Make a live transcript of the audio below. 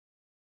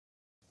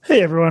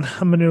Hey everyone,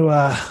 I'm going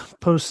to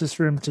post this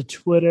room to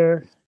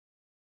Twitter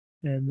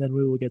and then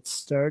we will get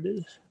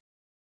started.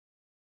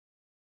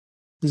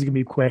 This is going to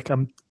be quick.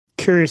 I'm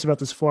curious about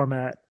this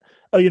format.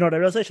 Oh, you know what? I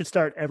realized I should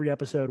start every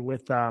episode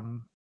with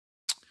the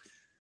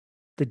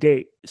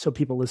date so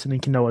people listening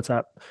can know what's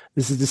up.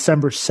 This is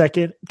December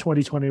 2nd,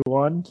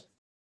 2021.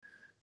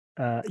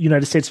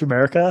 United States of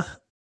America,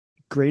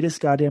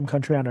 greatest goddamn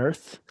country on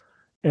earth.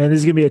 And this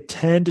is going to be a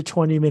 10 to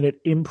 20 minute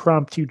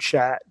impromptu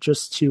chat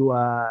just to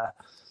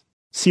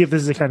see if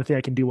this is the kind of thing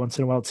I can do once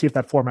in a while, see if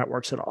that format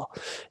works at all.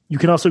 You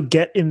can also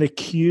get in the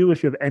queue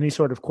if you have any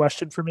sort of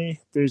question for me.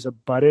 There's a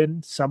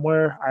button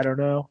somewhere, I don't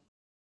know,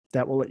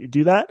 that will let you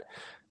do that.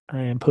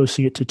 I am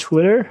posting it to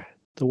Twitter,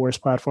 the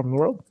worst platform in the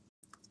world.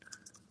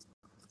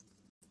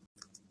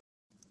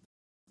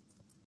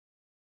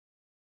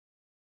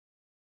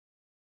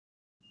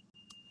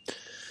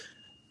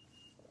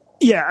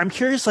 Yeah, I'm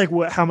curious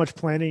how much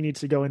planning needs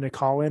to go into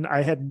call-in.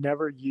 I had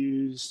never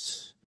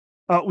used...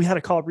 we had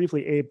a call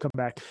briefly. Abe, come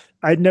back.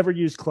 I'd never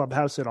used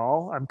Clubhouse at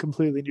all. I'm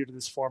completely new to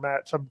this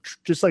format. So I'm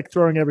just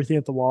throwing everything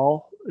at the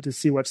wall to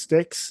see what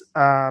sticks.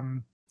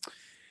 And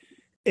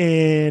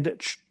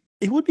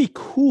it would be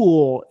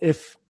cool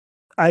if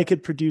I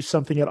could produce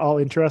something at all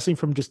interesting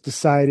from just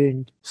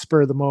deciding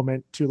spur of the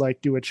moment to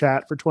do a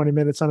chat for 20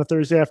 minutes on a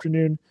Thursday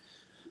afternoon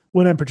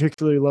when I'm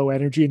particularly low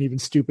energy and even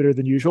stupider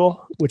than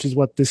usual, which is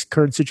what this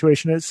current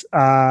situation is.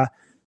 But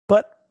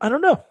I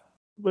don't know.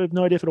 I have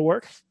no idea if it'll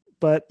work.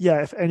 But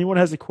yeah, if anyone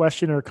has a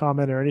question or a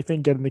comment or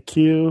anything, get in the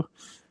queue.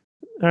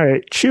 All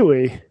right,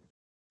 Chewy,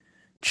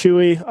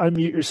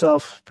 unmute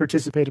yourself.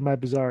 Participate in my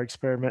bizarre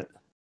experiment.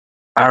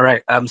 All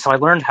right. So I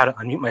learned how to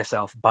unmute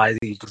myself by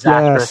the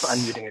disastrous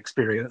unmuting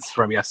experience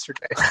from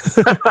yesterday.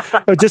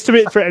 Just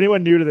for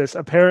anyone new to this,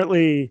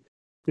 apparently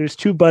there's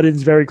two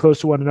buttons very close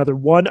to one another.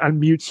 One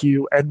unmutes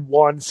you, and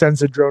one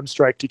sends a drone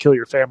strike to kill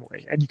your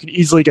family, and you can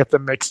easily get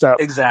them mixed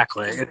up.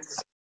 Exactly.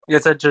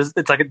 It's a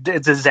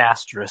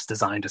disastrous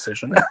design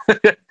decision.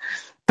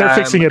 They're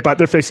fixing it, but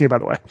they're fixing it, by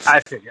the way. I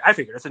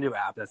figured it's a new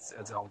app.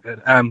 It's all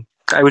good.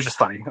 It was just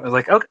funny. I was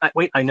like, okay,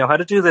 wait, I know how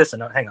to do this,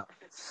 and hang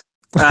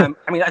on.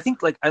 I think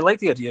I like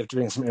the idea of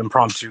doing some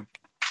impromptu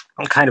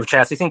kind of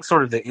chats. I think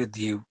sort of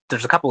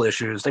there's a couple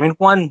issues. I mean,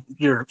 one,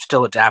 you're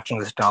still adapting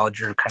this knowledge.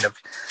 You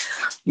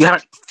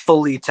haven't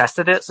fully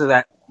tested it, so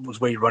that was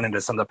where you run into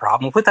some of the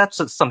problems. But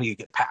that's something you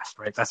get past,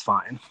 right? That's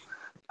fine.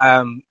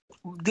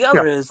 The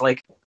other is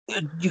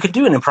you could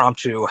do an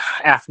impromptu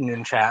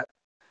afternoon chat,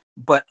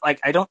 but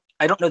I don't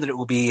know that it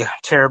will be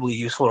terribly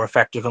useful or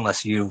effective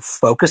unless you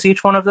focus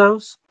each one of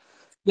those,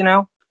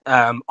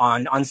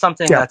 on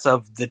something that's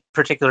of the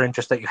particular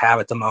interest that you have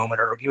at the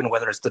moment, or even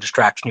whether it's the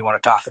distraction you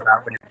want to talk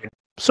about.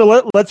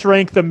 So let's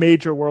rank the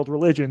major world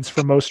religions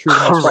from most true to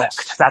most correct.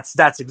 False.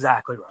 That's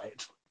exactly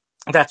right.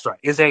 That's right.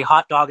 Is a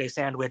hot dog a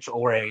sandwich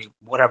or a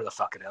whatever the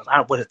fuck it is?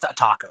 It's a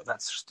taco.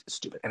 That's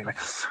stupid.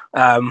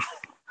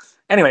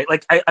 Anyway,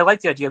 I like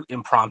the idea of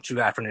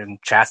impromptu afternoon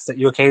chats that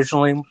you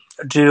occasionally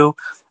do.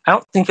 I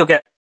don't think you'll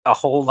get a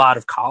whole lot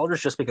of callers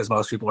just because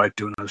most people like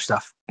doing other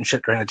stuff and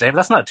shit during the day, but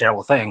that's not a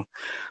terrible thing.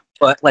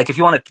 But if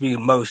you want it to be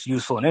most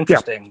useful and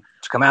interesting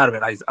to come out of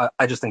it,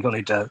 I just think you'll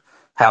need to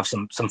have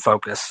some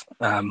focus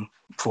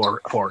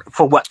for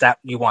what that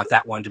you want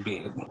that one to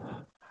be.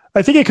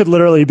 I think it could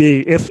literally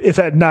be if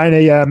at 9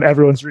 a.m.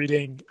 everyone's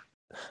reading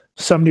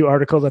some new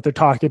article that they're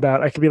talking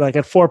about, I could be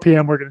at 4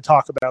 p.m. we're going to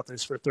talk about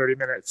this for 30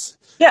 minutes.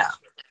 Yeah,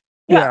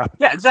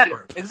 exactly.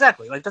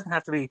 It doesn't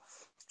have to be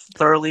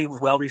thoroughly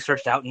well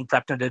researched out and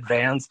prepped in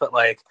advance, but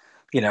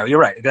you're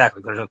right,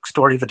 exactly. There's a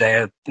story of the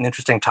day, an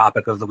interesting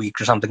topic of the week,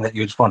 or something that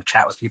you just want to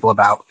chat with people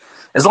about.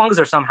 As long as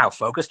they're somehow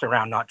focused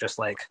around not just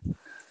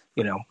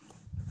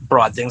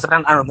broad things.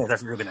 I don't think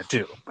that's what you're going to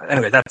do. But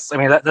anyway, I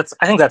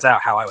think that's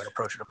how I would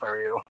approach it if I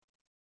were you.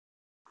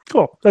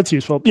 Cool. That's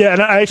useful. Yeah,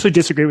 and I actually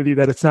disagree with you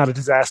that it's not a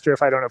disaster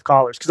if I don't have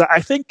callers, because I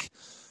think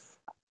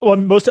a lot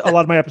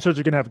of my episodes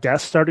are going to have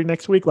guests starting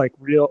next week,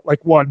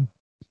 one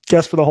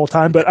guest for the whole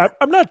time. But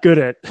I'm not good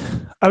at.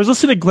 I was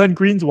listening to Glenn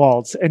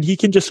Greenswald's, and he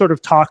can just sort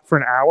of talk for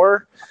an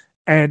hour,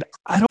 and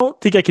I don't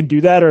think I can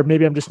do that, or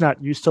maybe I'm just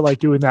not used to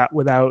doing that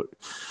without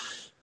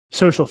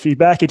social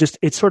feedback.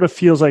 It sort of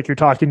feels like you're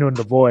talking to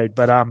the void.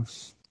 But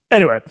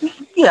anyway,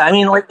 yeah,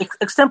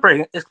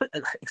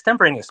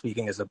 extemporaneous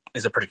speaking is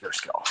a particular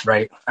skill,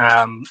 right?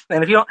 And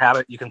if you don't have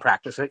it, you can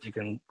practice it. You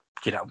can,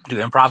 do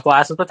improv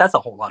classes, but that's a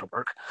whole lot of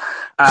work.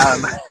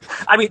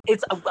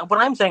 It's what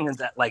I'm saying is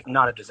that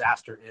not a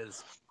disaster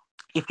is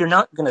if you're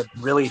not going to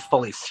really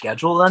fully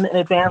schedule them in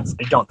advance.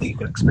 I don't think you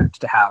can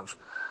expect to have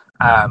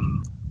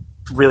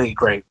really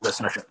great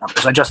listenership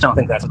numbers. I just don't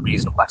think that's a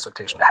reasonable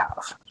expectation to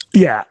have.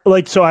 Yeah,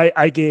 so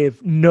I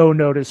gave no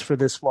notice for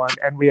this one,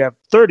 and we have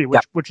 30,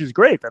 which is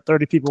great. That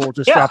 30 people will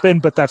just drop in,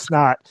 but that's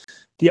not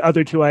the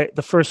other two.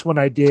 The first one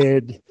I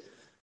did,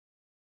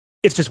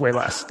 it's just way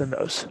less than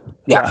those.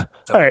 Yeah.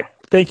 All right.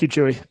 Thank you,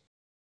 Chewy.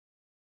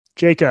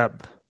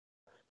 Jacob,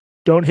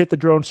 don't hit the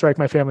drone strike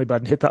my family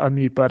button. Hit the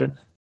unmute button.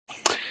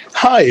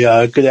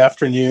 Hi, good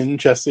afternoon,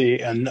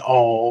 Jesse and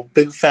all.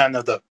 Big fan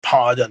of the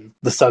pod and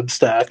the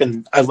Substack,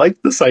 and I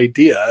like this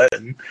idea,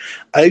 and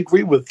I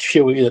agree with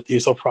Chewy that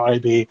these will probably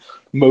be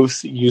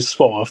most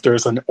useful if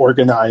there's an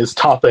organized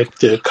topic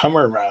to come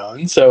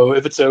around. So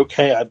if it's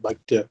okay, I'd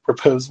like to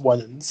propose one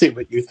and see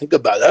what you think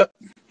about it.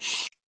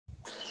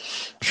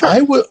 Sure.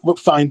 I would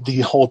find the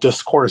whole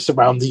discourse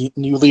around the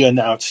newly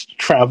announced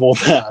travel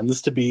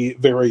bans to be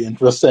very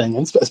interesting,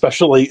 and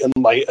especially in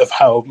light of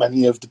how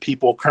many of the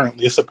people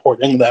currently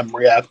supporting them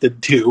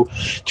reacted to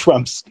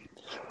Trump's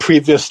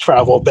previous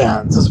travel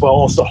bans, as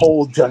well as the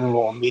whole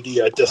general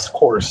media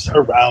discourse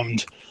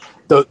around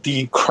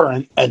the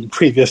current and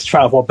previous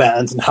travel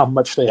bans and how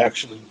much they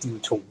actually do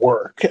to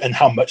work and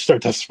how much they're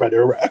just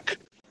rhetoric.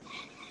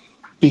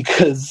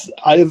 Because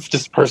I've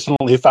just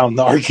personally found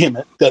the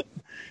argument that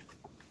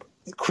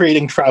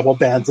creating travel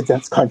bans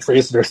against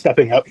countries that are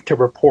stepping up to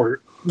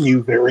report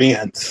new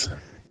variants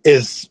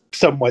is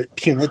somewhat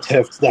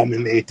punitive to them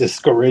and may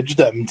discourage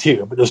them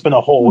too. But there's been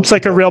a whole... It's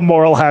like a real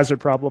moral hazard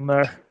problem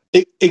there.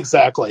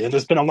 Exactly. And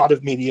there's been a lot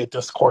of media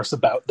discourse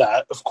about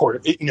that, of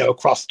course,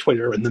 across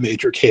Twitter and the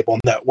major cable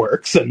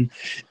networks. And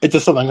it's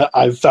just something that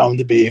I've found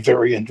to be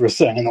very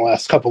interesting in the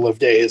last couple of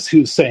days,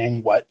 who's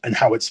saying what and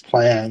how it's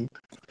playing.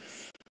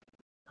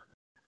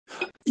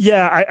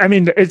 Yeah, I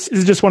mean, it's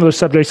just one of those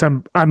subjects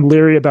I'm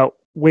leery about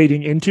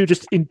wading into.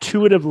 Just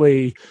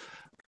intuitively,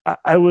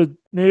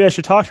 maybe I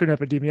should talk to an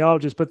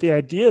epidemiologist, but the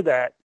idea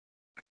that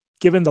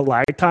given the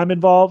lag time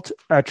involved,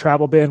 a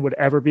travel ban would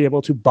ever be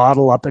able to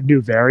bottle up a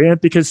new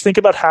variant, because think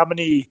about how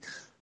many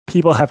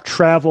people have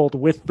traveled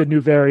with the new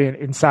variant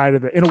inside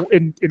of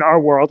in our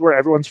world where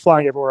everyone's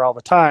flying everywhere all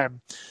the time.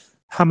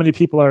 How many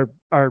people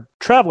are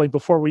traveling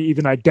before we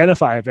even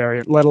identify a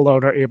variant, let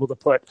alone are able to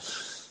put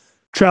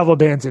travel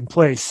bans in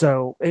place?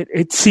 So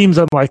it seems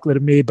unlikely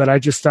to me, but I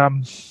just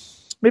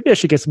maybe I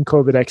should get some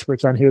COVID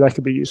experts on here. That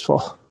could be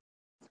useful.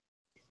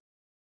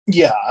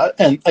 Yeah,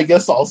 and I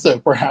guess also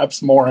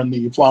perhaps more on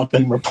the flop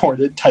and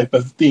reported type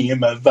of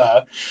theme of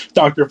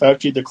Dr.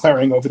 Fauci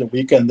declaring over the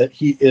weekend that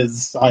he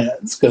is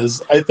science,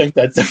 because I think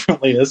that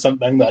definitely is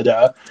something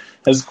that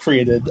has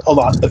created a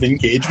lot of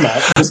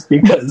engagement, just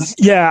because...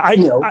 Yeah,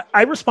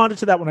 I responded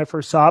to that when I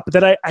first saw it, but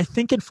then I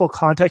think in full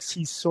context,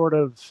 he sort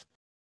of...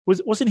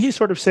 Wasn't he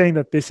sort of saying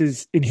that this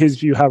is, in his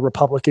view, how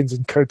Republicans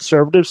and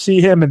conservatives see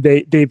him, and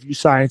they view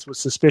science with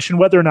suspicion?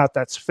 Whether or not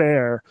that's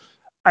fair,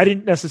 I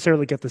didn't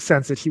necessarily get the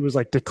sense that he was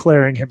like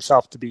declaring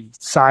himself to be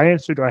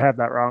science, or do I have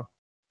that wrong?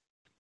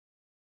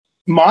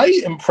 My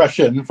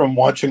impression from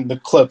watching the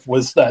clip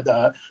was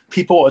that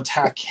people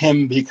attack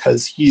him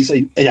because he's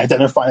an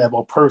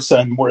identifiable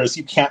person, whereas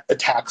you can't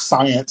attack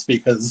science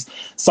because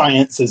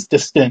science is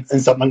distant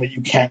and something that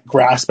you can't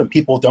grasp and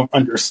people don't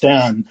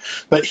understand.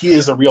 But he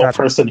is a real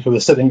person who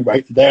is sitting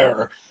right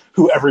there,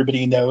 who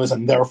everybody knows,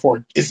 and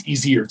therefore is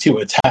easier to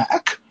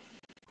attack.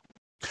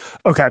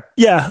 Okay.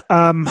 Yeah.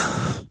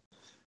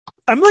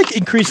 I'm like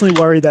increasingly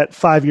worried that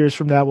 5 years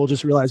from now, we'll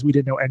just realize we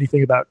didn't know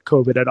anything about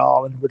COVID at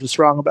all and we're just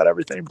wrong about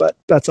everything. But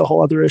that's a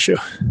whole other issue.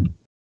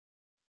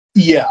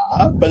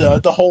 Yeah,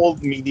 but the whole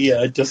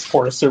media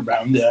discourse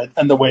around it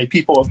and the way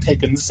people have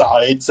taken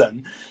sides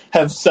and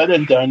have said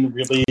and done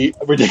really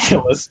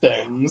ridiculous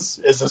things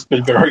has just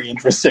been very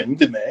interesting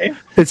to me.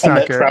 It's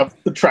not good.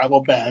 The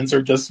travel bans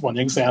are just one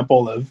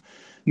example of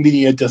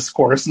media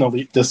discourse and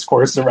elite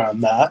discourse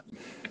around that.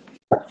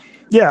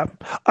 Yeah,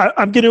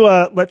 I'm going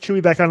to let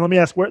Chewy back on. Let me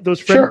ask, where those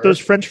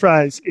French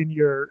fries in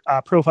your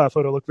profile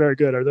photo look very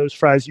good. Are those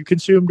fries you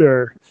consumed,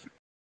 or?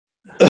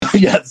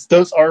 Yes,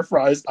 those are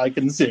fries I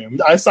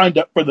consumed. I signed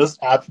up for this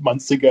app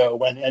months ago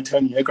when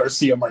Antonio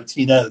Garcia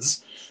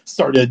Martinez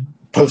started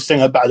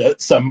posting about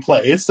it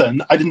someplace,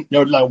 and I didn't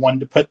know that I wanted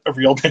to put a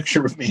real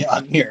picture of me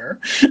on here.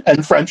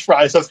 And French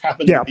fries just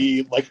happened to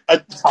be like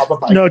at the top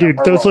of my dude,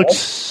 those look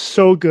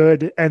so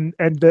good. And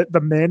the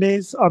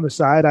mayonnaise on the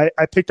side, I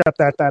picked up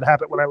that bad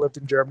habit when I lived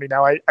in Germany.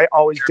 Now I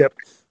always dip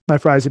my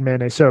fries in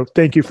mayonnaise. So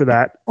thank you for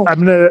that.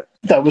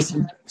 That was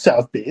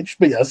South Beach,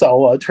 but yes,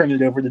 I'll turn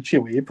it over to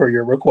Chewy per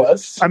your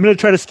request. I'm going to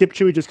try to skip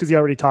Chewy just because he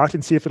already talked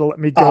and see if it'll let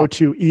me go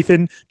to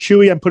Ethan.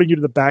 Chewy, I'm putting you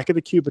to the back of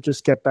the queue, but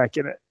just get back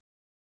in it.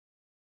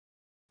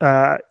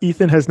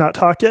 Ethan has not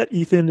talked yet.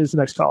 Ethan is the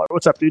next caller.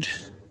 What's up, dude?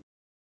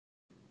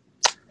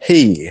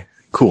 Hey,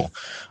 cool.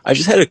 I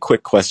just had a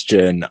quick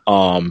question.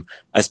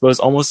 I suppose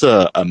almost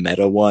a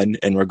meta one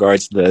in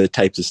regards to the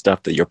types of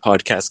stuff that your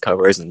podcast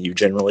covers and you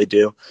generally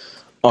do.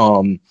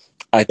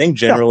 I think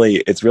generally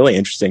it's really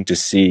interesting to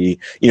see,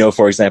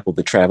 for example,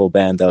 the travel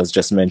ban that was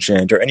just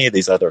mentioned or any of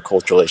these other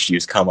cultural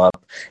issues come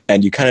up,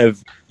 and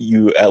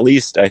you at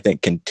least, I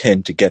think, can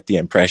tend to get the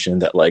impression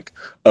that like,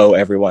 oh,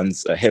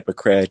 everyone's a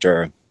hypocrite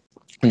or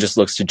just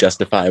looks to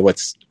justify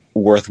what's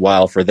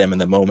worthwhile for them in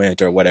the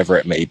moment or whatever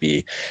it may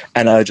be.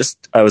 And I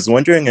was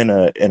wondering in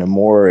a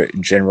more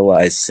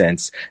generalized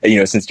sense,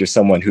 since you're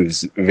someone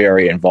who's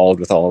very involved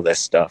with all of this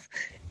stuff,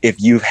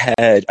 if you've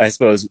had, I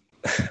suppose,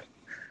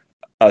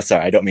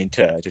 sorry, I don't mean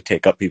to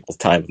take up people's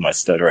time with my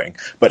stuttering,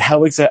 but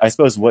I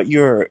suppose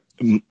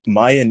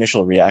my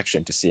initial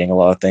reaction to seeing a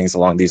lot of things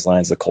along these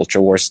lines, the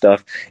culture war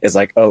stuff, is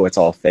like, oh, it's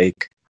all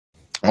fake.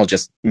 I'll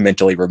just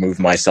mentally remove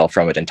myself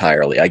from it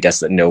entirely. I guess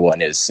that no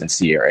one is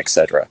sincere,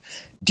 etc.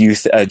 Do you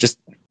just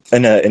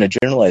in a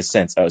generalized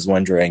sense? I was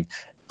wondering,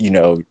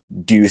 do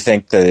you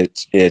think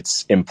that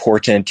it's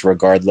important,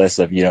 regardless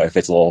of if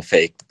it's a little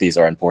fake? These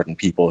are important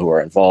people who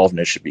are involved, and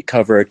it should be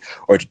covered.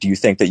 Or do you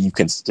think that you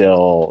can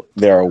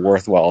there are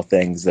worthwhile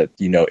things that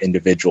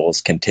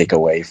individuals can take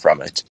away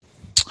from it?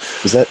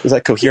 Is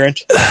that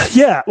coherent?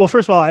 Yeah. Well,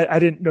 first of all, I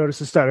didn't notice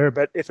the stutter,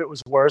 but if it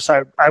was worse,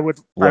 I would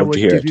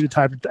give you the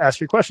time to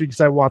ask your question,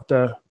 because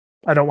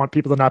I don't want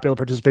people to not be able to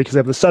participate because they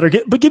have the stutter.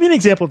 But give me an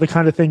example of the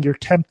kind of thing you're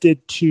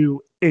tempted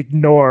to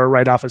ignore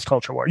right off as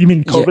culture war. You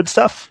mean COVID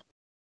stuff?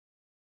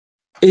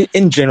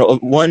 In general,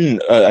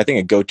 I think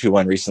a go-to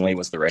one recently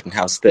was the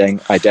Rittenhouse thing.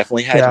 I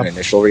definitely had an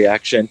initial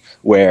reaction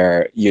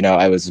where,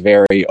 I was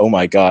very, oh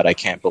my God, I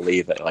can't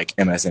believe that like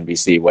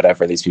MSNBC,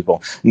 whatever, these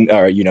people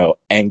are,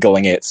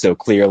 angling it so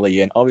clearly.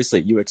 And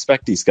obviously you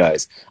expect these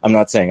guys. I'm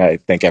not saying I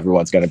think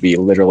everyone's going to be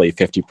literally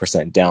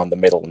 50% down the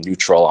middle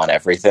neutral on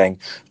everything,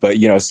 but,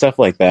 stuff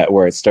like that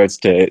where it seems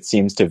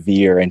to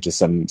veer into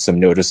some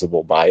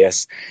noticeable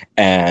bias.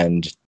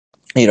 And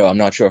I'm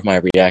not sure if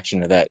my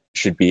reaction to that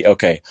should be,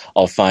 okay,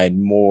 I'll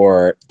find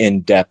more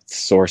in-depth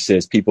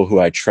sources, people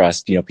who I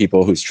trust,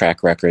 people whose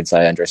track records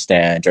I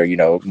understand, or,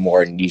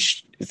 more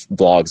niche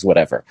blogs,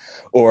 whatever.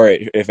 Or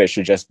if it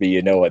should just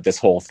be, what, this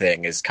whole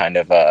thing is kind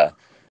of a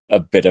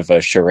bit of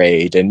a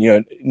charade,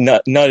 and,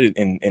 not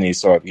in any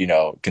sort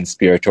of,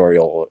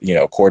 conspiratorial,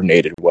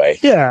 coordinated way.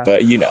 Yeah.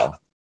 But,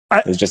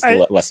 there's just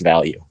less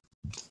value.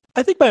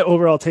 I think my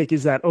overall take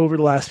is that over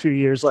the last few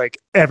years, like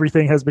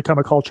everything has become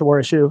a culture war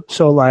issue.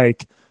 So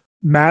like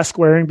mask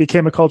wearing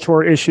became a culture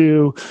war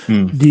issue.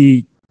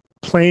 The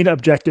plain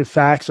objective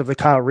facts of the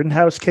Kyle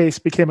Rittenhouse case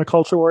became a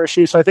culture war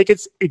issue. So I think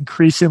it's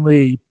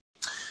increasingly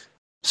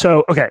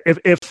so. Okay,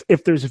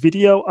 if there's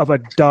video of a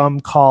dumb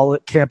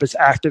campus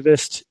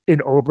activist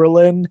in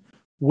Oberlin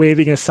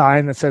waving a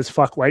sign that says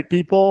 "fuck white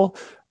people,"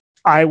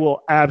 I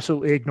will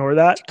absolutely ignore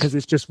that because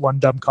it's just one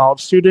dumb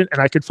college student,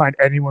 and I could find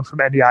anyone from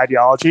any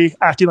ideology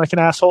acting like an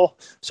asshole.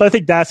 So I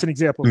think that's an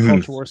example of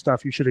culture war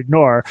stuff you should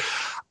ignore.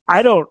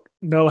 I don't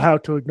know how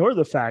to ignore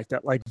the fact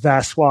that like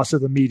vast swaths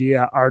of the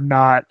media are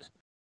not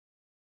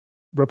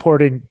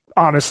reporting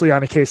honestly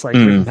on a case like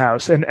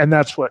Rittenhouse, and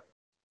that's what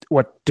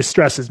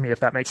distresses me, if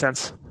that makes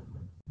sense.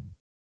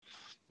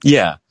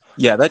 Yeah,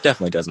 that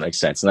definitely does make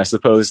sense. And I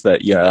suppose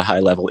that, at a high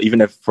level,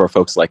 even if for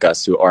folks like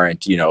us who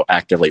aren't,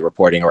 actively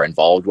reporting or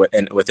involved with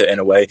it in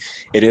a way,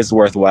 it is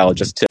worthwhile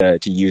just to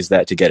use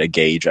that to get a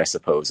gauge, I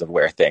suppose, of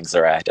where things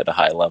are at a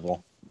high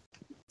level.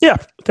 Yeah.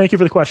 Thank you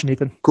for the question,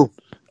 Ethan. Cool.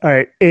 All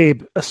right,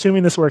 Abe,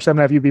 assuming this works, I'm going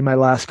to have you be my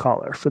last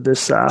caller for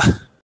this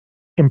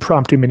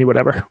impromptu mini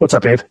whatever. What's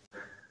up, Abe?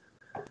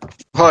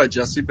 Hi,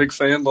 Jesse. Big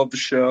fan. Love the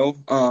show.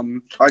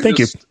 Thank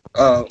you.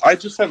 I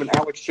just have an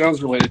Alex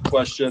Jones related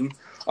question.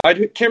 I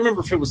can't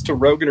remember if it was to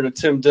Rogan or to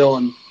Tim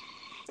Dillon.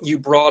 You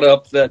brought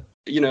up that,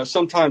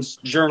 sometimes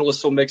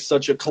journalists will make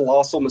such a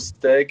colossal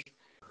mistake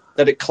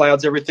that it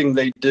clouds everything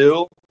they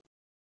do.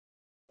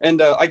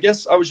 And I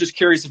guess I was just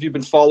curious if you've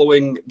been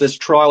following this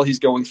trial he's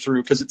going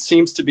through, because it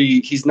seems to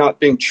be he's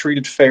not being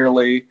treated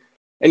fairly.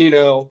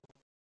 And,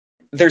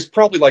 there's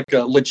probably like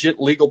a legit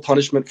legal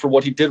punishment for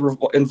what he did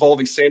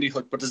involving Sandy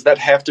Hook, but does that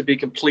have to be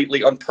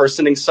completely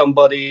unpersoning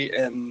somebody?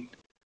 And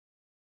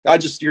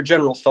your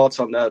general thoughts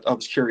on that, I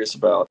was curious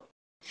about.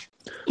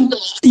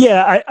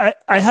 Yeah,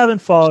 I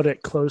haven't followed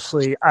it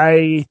closely.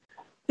 It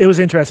was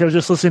interesting. I was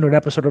just listening to an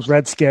episode of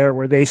Red Scare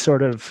where they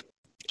sort of,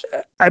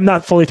 I'm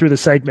not fully through the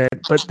segment,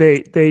 but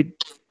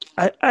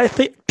I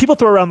think people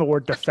throw around the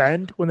word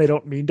defend when they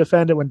don't mean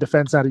defend, and when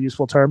defend's not a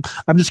useful term.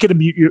 I'm just going to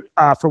mute you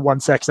for 1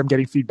 sec because I'm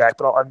getting feedback,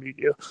 but I'll unmute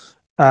you.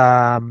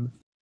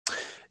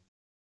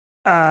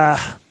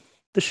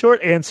 The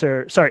short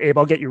answer, sorry, Abe,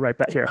 I'll get you right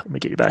back here. Let me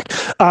get you back.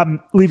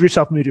 Leave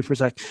yourself muted for a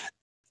sec.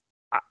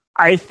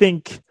 I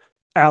think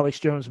Alex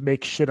Jones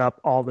makes shit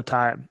up all the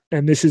time.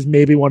 And this is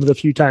maybe one of the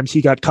few times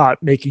he got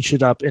caught making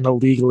shit up in a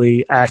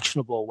legally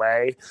actionable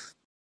way.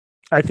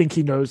 I think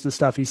he knows the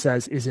stuff he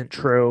says isn't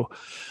true.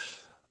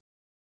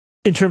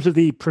 In terms of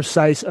the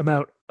precise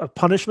amount of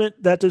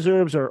punishment that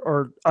deserves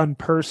or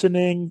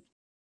unpersoning,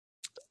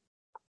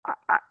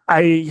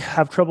 I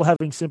have trouble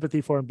having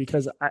sympathy for him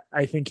because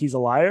I think he's a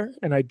liar,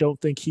 and I don't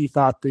think he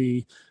thought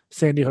the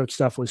Sandy Hook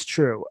stuff was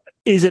true.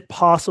 Is it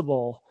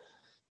possible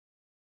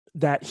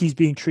that he's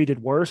being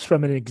treated worse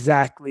from an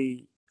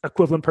exactly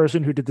equivalent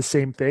person who did the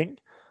same thing,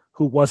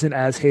 who wasn't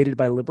as hated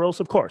by liberals?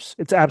 Of course.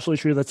 It's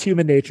absolutely true. That's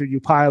human nature. You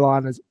pile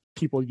on as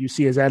people you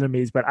see as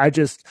enemies, but I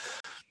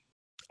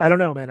don't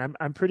know, man.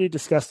 I'm pretty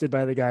disgusted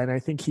by the guy, and I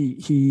think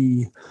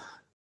he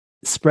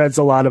spreads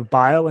a lot of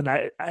bile. And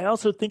I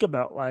also think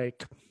about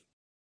like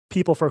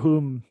people for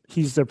whom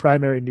he's their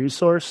primary news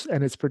source,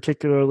 and it's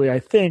particularly, I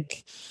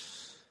think,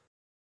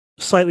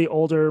 slightly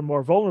older,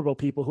 more vulnerable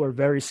people who are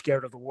very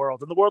scared of the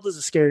world. And the world is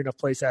a scary enough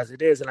place as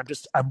it is. And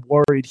I'm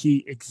worried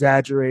he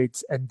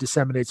exaggerates and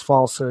disseminates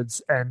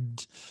falsehoods.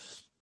 And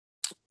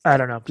I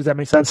don't know. Does that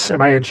make sense?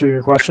 Am I answering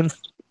your question?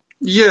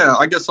 Yeah,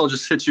 I guess I'll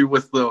just hit you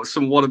with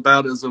some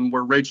whataboutism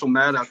where Rachel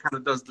Maddow kind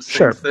of does the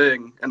same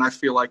thing. And I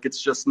feel like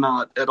it's just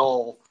not at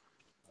all,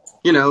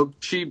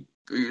 she,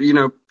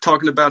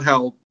 talking about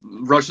how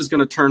Russia's going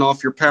to turn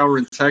off your power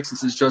in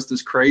Texas is just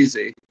as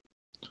crazy.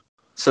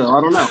 So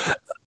I don't know.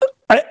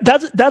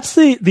 That's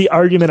the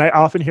argument I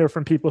often hear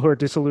from people who are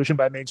disillusioned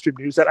by mainstream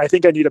news that I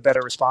think I need a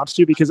better response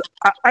to, because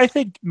I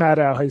think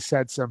Maddow has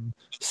said some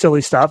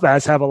silly stuff,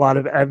 as have a lot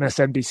of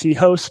MSNBC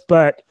hosts,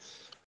 but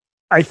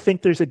I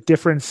think there's a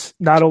difference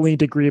not only in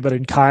degree but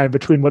in kind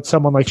between what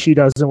someone like she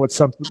does and what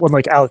someone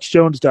like Alex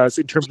Jones does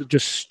in terms of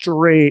just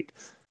straight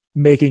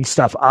making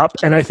stuff up.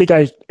 And I think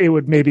it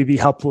would maybe be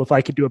helpful if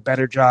I could do a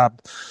better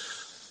job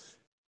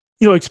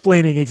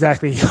explaining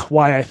exactly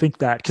why I think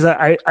that, because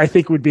I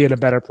think we'd be in a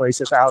better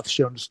place if Alex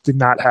Jones did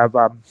not have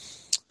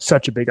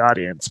such a big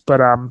audience. But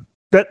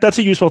that's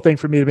a useful thing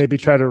for me to maybe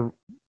try to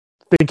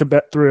think a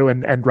bit through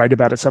and write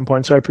about at some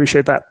point. So I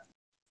appreciate that.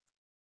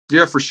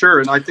 Yeah, for sure.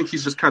 And I think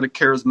he's just kind of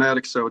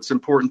charismatic. So it's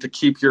important to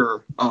keep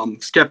your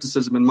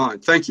skepticism in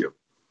mind. Thank you.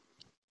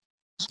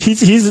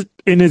 He's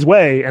in his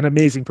way an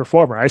amazing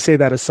performer. I say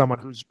that as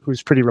someone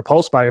who's pretty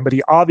repulsed by him, but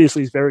he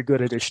obviously is very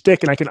good at his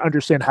shtick, and I can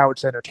understand how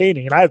it's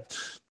entertaining. And I've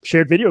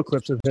shared video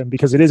clips of him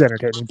because it is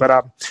entertaining.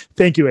 But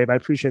thank you, Abe. I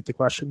appreciate the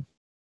question.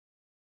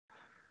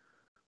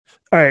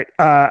 All right,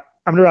 I'm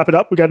going to wrap it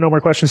up. We got no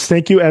more questions.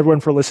 Thank you, everyone,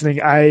 for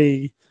listening.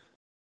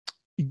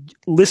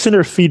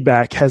 Listener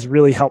feedback has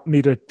really helped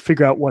me to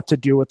figure out what to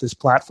do with this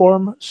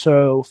platform.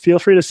 So feel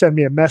free to send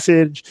me a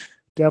message.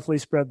 Definitely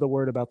spread the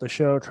word about the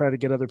show. Try to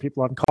get other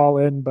people on call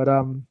in. But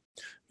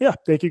yeah,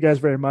 thank you guys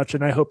very much.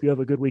 And I hope you have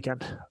a good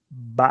weekend.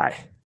 Bye.